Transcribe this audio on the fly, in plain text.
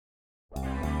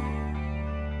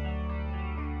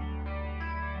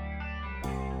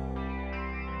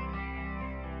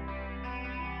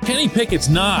Kenny Pickett's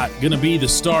not going to be the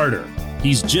starter.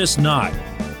 He's just not.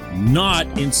 Not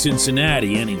in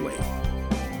Cincinnati anyway.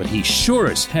 But he sure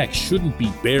as heck shouldn't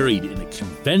be buried in a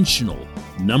conventional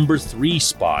number 3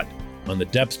 spot on the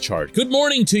depth chart. Good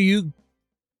morning to you.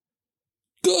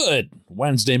 Good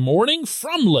Wednesday morning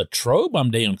from Latrobe.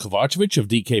 I'm Dejan Kovacevic of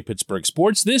DK Pittsburgh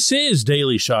Sports. This is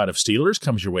Daily Shot of Steelers.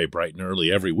 Comes your way bright and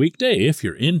early every weekday. If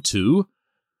you're into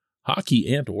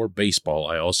hockey and or baseball,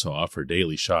 I also offer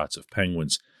daily shots of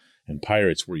Penguins and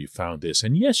Pirates where you found this.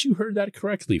 And yes, you heard that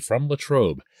correctly, from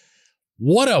Latrobe.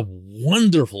 What a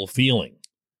wonderful feeling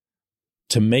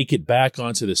to make it back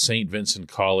onto the St. Vincent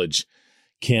College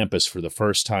campus for the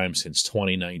first time since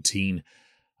 2019.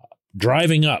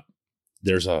 Driving up,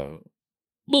 there's a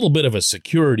little bit of a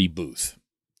security booth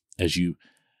as you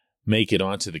make it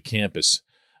onto the campus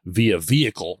via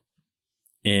vehicle.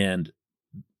 And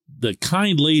the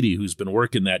kind lady who's been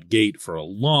working that gate for a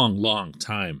long, long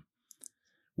time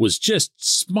was just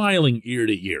smiling ear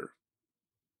to ear.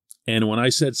 And when I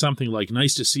said something like,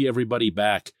 "Nice to see everybody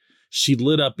back," she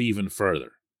lit up even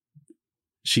further.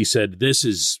 She said, "This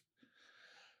is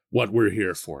what we're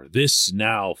here for. This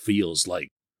now feels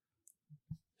like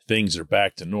things are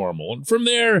back to normal." And from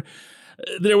there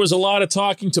was a lot of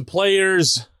talking to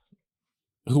players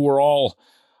who were all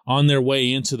on their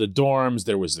way into the dorms.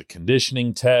 There was the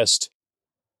conditioning test.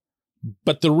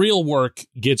 But the real work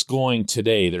gets going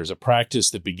today. There's a practice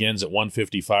that begins at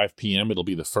 1:55 p.m. It'll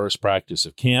be the first practice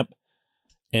of camp,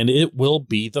 and it will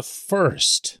be the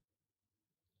first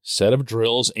set of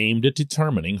drills aimed at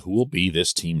determining who will be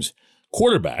this team's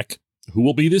quarterback, who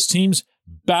will be this team's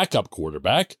backup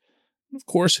quarterback, and of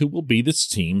course, who will be this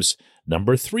team's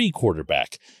number 3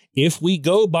 quarterback. If we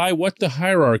go by what the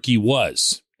hierarchy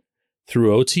was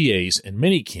through OTAs and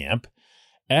minicamp,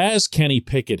 as Kenny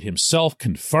Pickett himself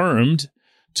confirmed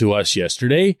to us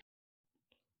yesterday,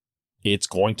 it's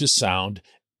going to sound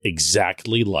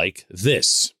exactly like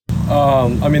this.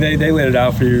 They laid it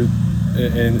out for you,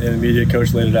 and the media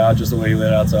coach laid it out just the way he laid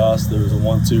it out to us. There was a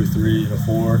 1, 2, 3, and a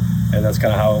 4, and that's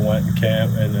kind of how it went in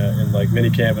camp and in like mini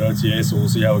camp and OTA. So we'll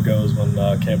see how it goes when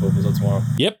camp opens up tomorrow.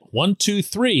 Yep, 1, 2,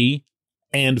 3,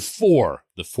 and 4.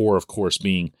 The 4, of course,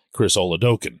 being Chris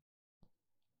Oladokun.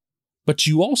 But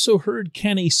you also heard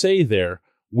Kenny say there,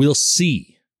 "We'll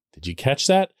see." Did you catch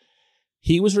that?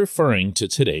 He was referring to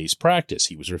today's practice.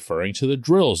 He was referring to the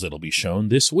drills that'll be shown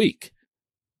this week.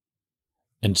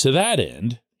 And to that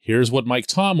end, here's what Mike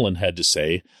Tomlin had to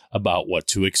say about what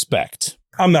to expect.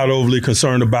 I'm not overly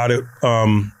concerned about it.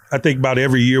 I think about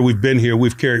every year we've been here,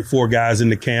 we've carried 4 guys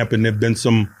into camp, and there have been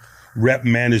some rep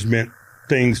management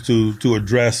things to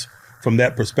address from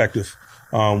that perspective.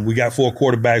 We got 4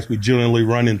 quarterbacks. We generally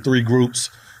run in 3 groups.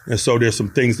 And so there's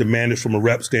some things to manage from a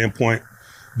rep standpoint.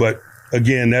 But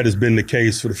again, that has been the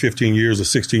case for the 15 years or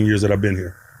 16 years that I've been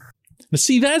here. Now,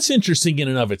 see, that's interesting in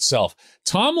and of itself.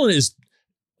 Tomlin is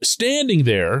standing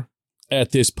there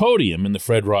at this podium in the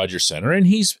Fred Rogers Center, and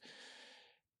he's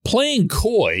playing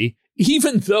coy,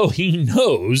 even though he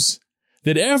knows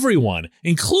that everyone,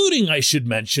 including, I should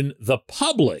mention, the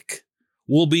public,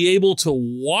 will be able to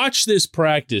watch this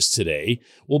practice today,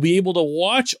 will be able to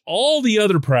watch all the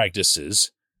other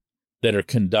practices that are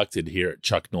conducted here at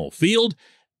Chuck Noll Field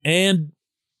and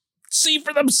see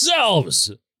for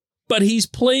themselves. But he's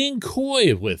playing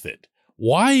coy with it.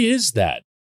 Why is that?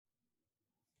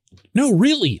 No,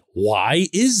 really, why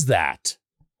is that?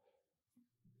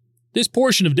 This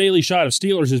portion of Daily Shot of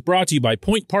Steelers is brought to you by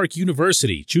Point Park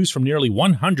University. Choose from nearly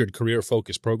 100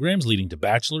 career-focused programs leading to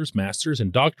bachelor's, master's,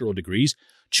 and doctoral degrees.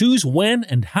 Choose when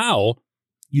and how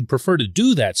you'd prefer to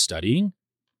do that studying,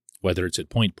 whether it's at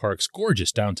Point Park's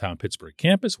gorgeous downtown Pittsburgh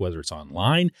campus, whether it's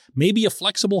online, maybe a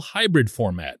flexible hybrid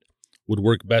format would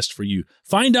work best for you.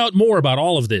 Find out more about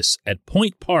all of this at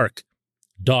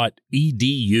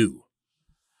pointpark.edu.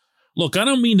 Look, I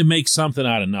don't mean to make something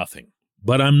out of nothing,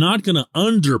 but I'm not going to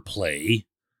underplay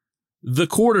the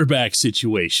quarterback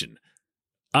situation.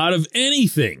 Out of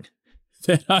anything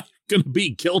that I'm going to be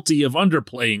guilty of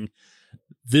underplaying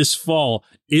this fall,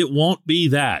 it won't be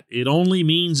that. It only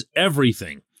means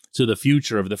everything to the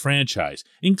future of the franchise,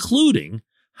 including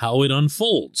how it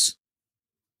unfolds.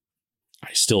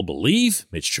 I still believe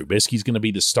Mitch Trubisky's going to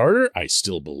be the starter. I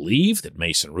still believe that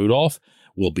Mason Rudolph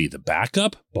will be the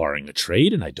backup, barring a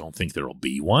trade, and I don't think there will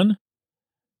be one.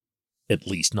 At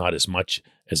least not as much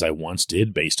as I once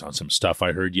did based on some stuff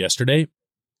I heard yesterday.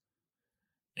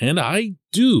 And I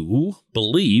do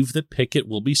believe that Pickett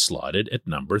will be slotted at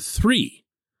number 3,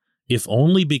 if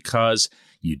only because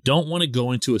you don't want to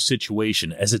go into a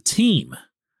situation as a team,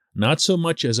 not so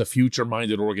much as a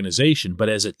future-minded organization, but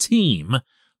as a team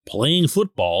playing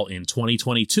football in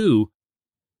 2022,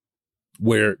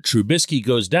 where Trubisky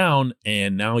goes down,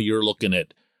 and now you're looking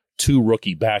at two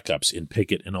rookie backups in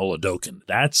Pickett and Oladokun.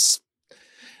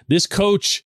 This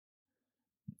coach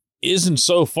isn't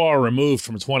so far removed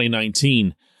from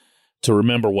 2019 to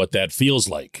remember what that feels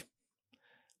like.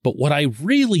 But what I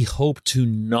really hope to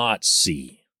not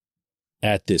see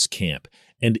at this camp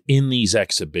and in these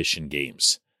exhibition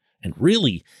games, and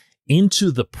really into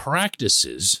the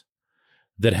practices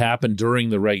that happen during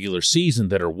the regular season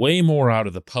that are way more out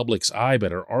of the public's eye,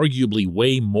 but are arguably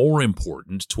way more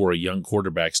important to a young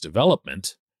quarterback's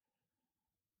development,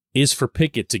 is for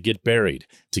Pickett to get buried,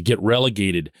 to get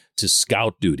relegated to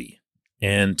scout duty,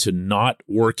 and to not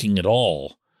working at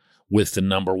all with the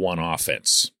number one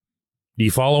offense. Do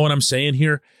you follow what I'm saying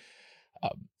here?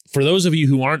 For those of you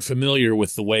who aren't familiar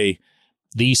with the way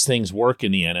these things work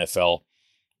in the NFL,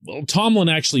 well, Tomlin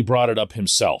actually brought it up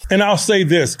himself. And I'll say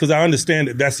this, because I understand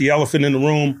that that's the elephant in the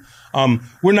room.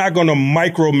 We're not going to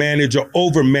micromanage or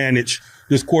overmanage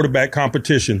this quarterback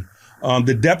competition.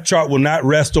 The depth chart will not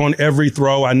rest on every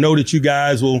throw. I know that you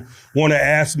guys will want to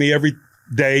ask me every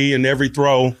day and every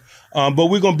throw, but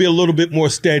we're going to be a little bit more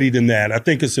steady than that. I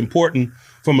think it's important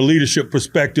from a leadership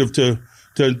perspective to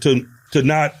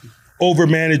not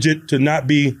overmanage it, to not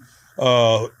be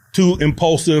too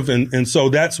impulsive. And so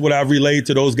that's what I've relayed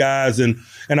to those guys, and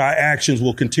our actions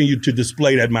will continue to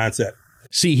display that mindset.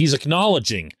 See, he's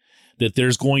acknowledging that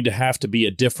there's going to have to be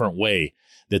a different way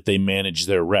that they manage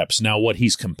their reps. Now, what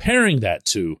he's comparing that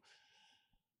to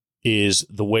is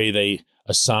the way they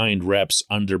assigned reps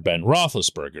under Ben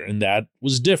Roethlisberger, and that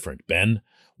was different. Ben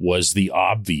was the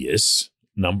obvious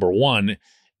number one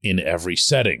in every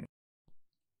setting.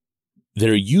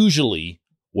 There usually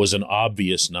was an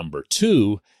obvious number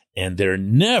two, and there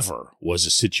never was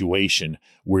a situation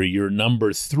where your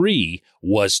number three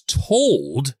was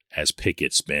told, as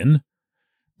Pickett's been,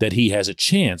 that he has a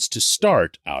chance to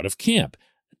start out of camp.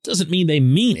 It doesn't mean they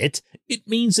mean it. It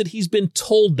means that he's been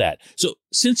told that. So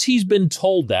since he's been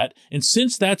told that, and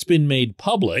since that's been made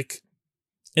public,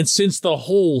 and since the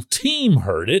whole team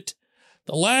heard it,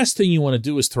 the last thing you want to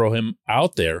do is throw him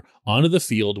out there onto the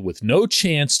field with no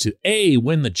chance to A,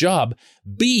 win the job,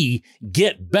 B,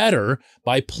 get better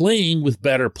by playing with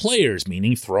better players,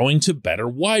 meaning throwing to better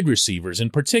wide receivers in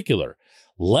particular.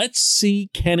 Let's see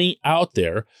Kenny out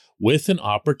there with an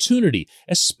opportunity,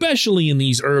 especially in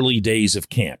these early days of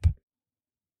camp.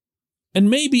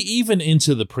 And maybe even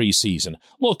into the preseason.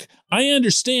 Look, I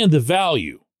understand the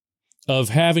value of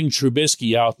having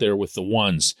Trubisky out there with the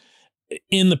ones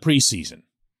in the preseason,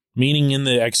 meaning in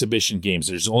the exhibition games.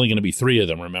 There's only going to be 3 of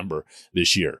them, remember,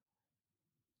 this year.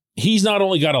 He's not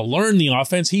only got to learn the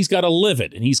offense, he's got to live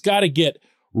it, and he's got to get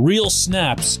real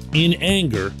snaps in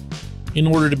anger in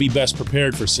order to be best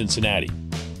prepared for Cincinnati.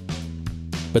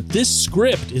 But this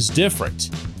script is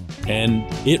different, and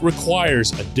it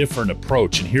requires a different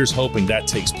approach, and here's hoping that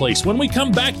takes place when we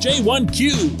come back.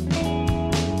 J1Q.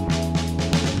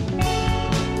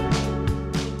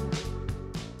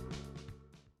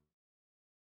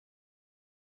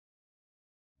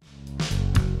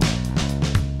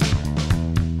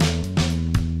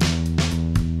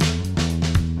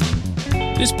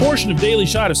 This portion of Daily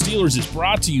Shot of Steelers is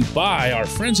brought to you by our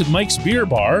friends at Mike's Beer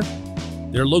Bar.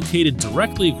 They're located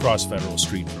directly across Federal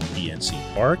Street from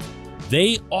PNC Park.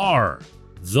 They are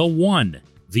the one,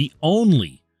 the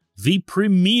only, the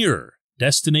premier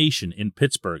destination in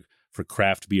Pittsburgh for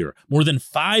craft beer. More than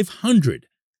 500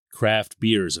 craft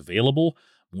beers available,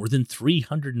 more than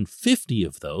 350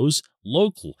 of those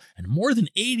local, and more than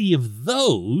 80 of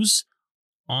those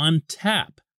on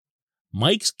tap.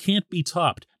 Mike's can't be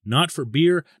topped. Not for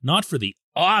beer, not for the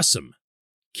awesome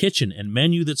kitchen and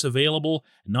menu that's available,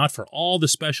 and not for all the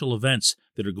special events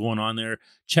that are going on there.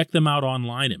 Check them out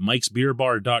online at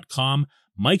mikesbeerbar.com.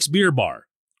 Mike's Beer Bar,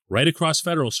 right across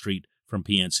Federal Street from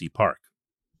PNC Park.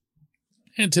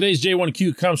 And today's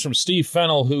J1Q comes from Steve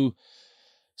Fennell, who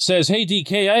says, "Hey,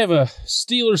 DK, I have a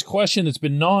Steelers question that's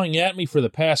been gnawing at me for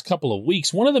the past couple of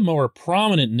weeks. One of the more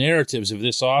prominent narratives of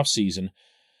this offseason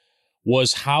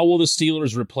was how will the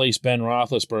Steelers replace Ben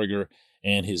Roethlisberger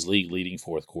and his league-leading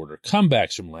fourth-quarter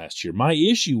comebacks from last year. My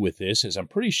issue with this, as I'm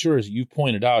pretty sure as you've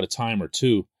pointed out a time or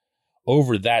two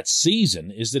over that season,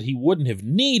 is that he wouldn't have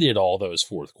needed all those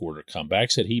fourth-quarter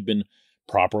comebacks had he been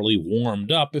properly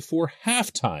warmed up before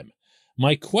halftime.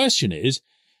 My question is,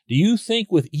 do you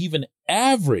think with even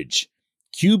average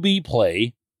QB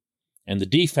play and the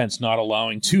defense not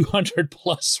allowing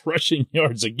 200-plus rushing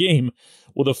yards a game,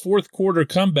 will the fourth-quarter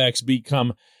comebacks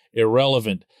become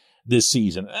irrelevant this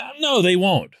season? No, they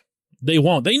won't. They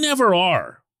won't. They never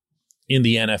are in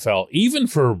the NFL. Even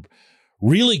for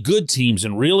really good teams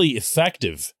and really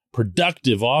effective,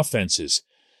 productive offenses,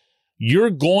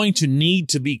 you're going to need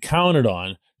to be counted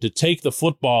on to take the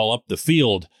football up the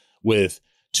field with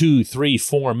 2, 3,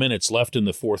 4 minutes left in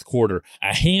the fourth quarter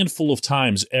a handful of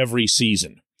times every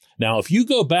season. Now, if you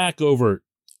go back over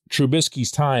Trubisky's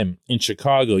time in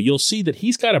Chicago, you'll see that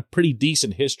he's got a pretty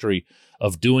decent history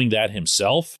of doing that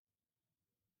himself.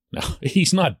 Now,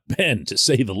 he's not Ben, to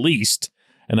say the least,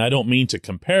 and I don't mean to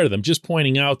compare them, just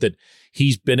pointing out that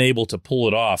he's been able to pull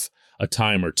it off a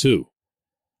time or two.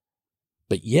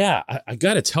 But yeah, I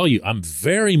got to tell you, I'm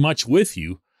very much with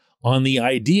you on the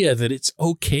idea that it's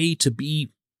okay to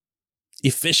be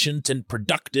efficient and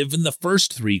productive in the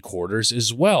first 3 quarters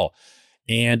as well.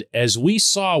 And as we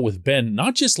saw with Ben,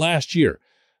 not just last year,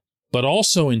 but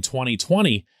also in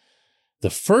 2020, the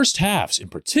first halves, in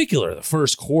particular, the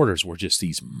first quarters, were just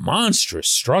these monstrous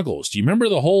struggles. Do you remember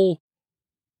the whole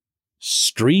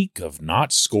streak of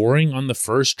not scoring on the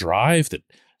first drive that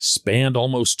spanned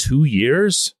almost 2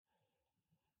 years?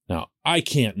 Now, I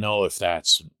can't know if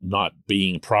that's not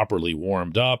being properly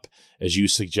warmed up, as you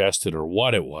suggested, or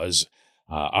what it was.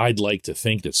 I'd like to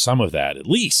think that some of that, at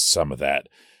least some of that,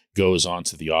 goes on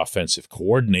to the offensive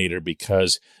coordinator,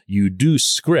 because you do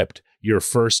script your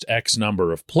first X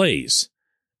number of plays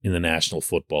in the National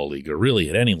Football League, or really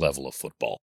at any level of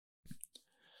football.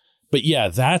 But yeah,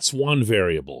 that's one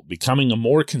variable, becoming a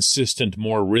more consistent,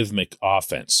 more rhythmic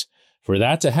offense. For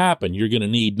that to happen, you're going to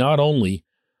need not only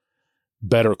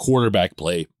better quarterback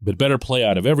play, but better play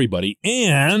out of everybody,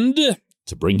 and,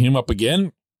 to bring him up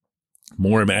again,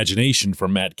 more imagination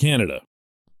from Matt Canada.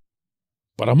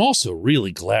 But I'm also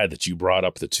really glad that you brought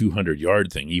up the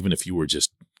 200-yard thing, even if you were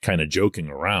just kind of joking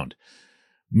around,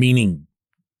 meaning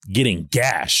getting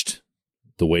gashed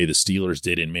the way the Steelers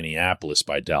did in Minneapolis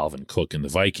by Dalvin Cook and the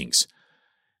Vikings.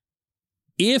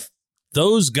 If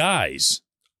those guys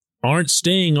aren't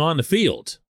staying on the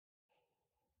field,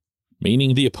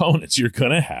 meaning the opponents, you're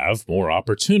going to have more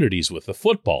opportunities with the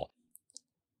football.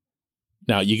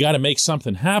 Now, you got to make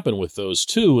something happen with those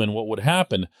two, and what would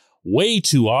happen way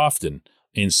too often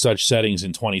in such settings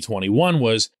in 2021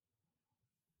 was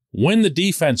when the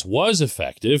defense was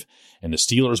effective and the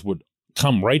Steelers would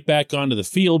come right back onto the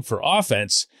field for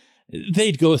offense,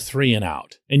 they'd go 3 and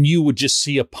out, and you would just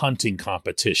see a punting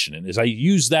competition. And as I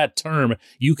use that term,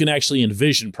 you can actually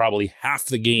envision probably half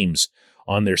the games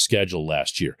on their schedule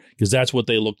last year, because that's what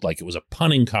they looked like. It was a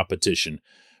punting competition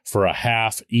for a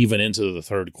half, even into the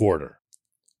third quarter.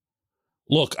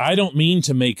 Look, I don't mean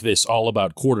to make this all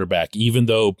about quarterback, even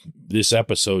though this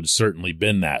episode's certainly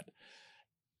been that.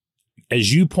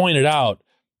 As you pointed out,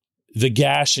 the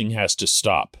gashing has to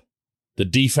stop. The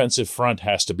defensive front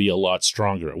has to be a lot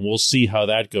stronger. And we'll see how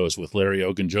that goes with Larry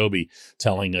Ogunjobi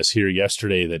telling us here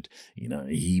yesterday that,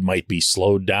 he might be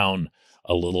slowed down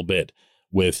a little bit,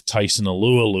 with Tyson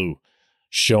Alualu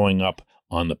showing up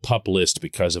on the PUP list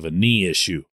because of a knee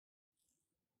issue.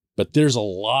 But there's a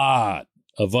lot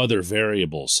of other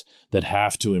variables that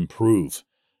have to improve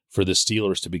for the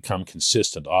Steelers to become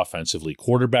consistent offensively.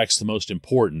 Quarterback's the most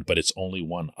important, but it's only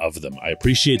one of them. I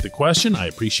appreciate the question. I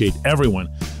appreciate everyone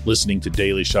listening to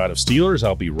Daily Shot of Steelers.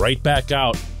 I'll be right back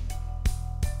out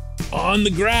on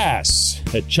the grass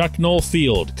at Chuck Noll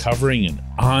Field covering an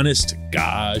honest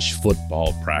gosh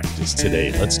football practice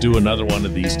today. Let's do another one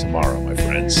of these tomorrow, my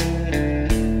friends.